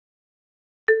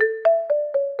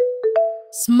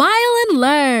Smile and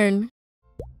learn.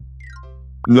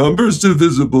 Numbers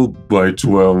divisible by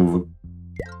 12.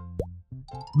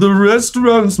 The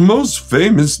restaurant's most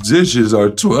famous dishes are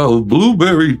 12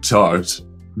 blueberry tart.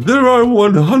 There are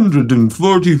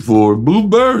 144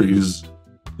 blueberries.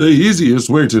 The easiest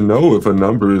way to know if a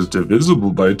number is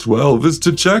divisible by 12 is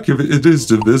to check if it is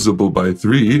divisible by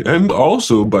 3 and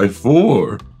also by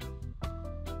 4.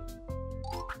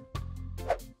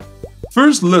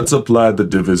 First, let's apply the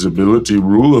divisibility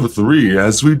rule of 3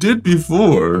 as we did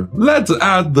before. Let's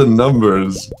add the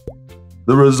numbers.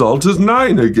 The result is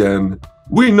 9 again.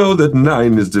 We know that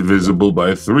 9 is divisible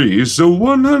by 3, so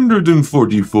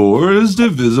 144 is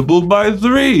divisible by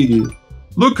 3.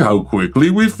 Look how quickly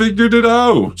we figured it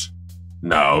out.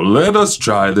 Now let us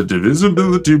try the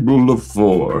divisibility rule of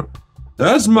 4.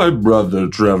 As my brother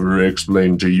Trevor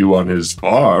explained to you on his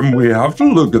farm, we have to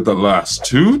look at the last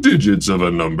 2 digits of a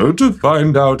number to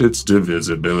find out its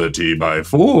divisibility by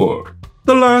 4.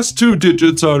 The last 2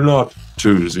 digits are not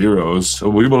 2 zeros, so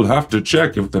we will have to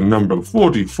check if the number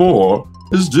 44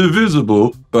 is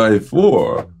divisible by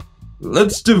 4.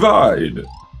 Let's divide.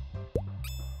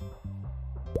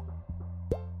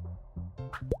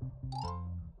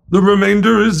 The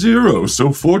remainder is 0,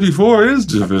 so 44 is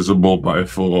divisible by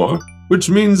 4. Which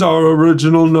means our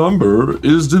original number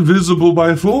is divisible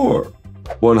by 4.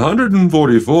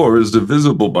 144 is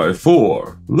divisible by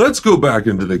 4. Let's go back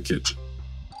into the kitchen.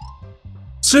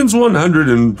 Since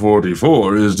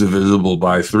 144 is divisible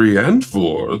by 3 and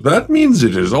 4, that means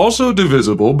it is also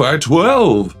divisible by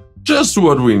 12. Just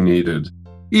what we needed.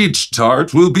 Each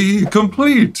tart will be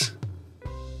complete.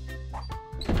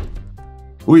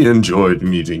 We enjoyed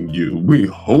meeting you. We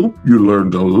hope you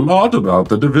learned a lot about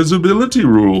the divisibility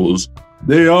rules.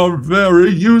 They are very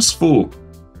useful.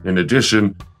 In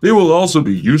addition, they will also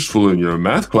be useful in your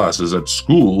math classes at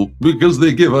school because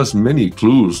they give us many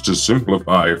clues to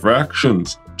simplify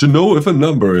fractions, to know if a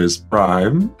number is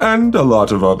prime, and a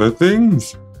lot of other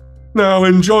things. Now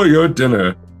enjoy your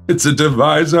dinner. It's a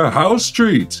divisor house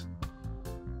treat.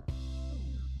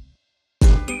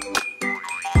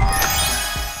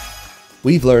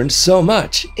 We've learned so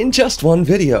much in just one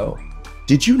video.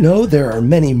 Did you know there are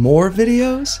many more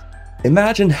videos?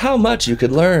 Imagine how much you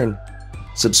could learn.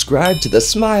 Subscribe to the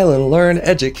Smile and Learn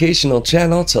educational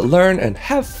channel to learn and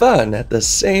have fun at the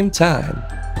same time.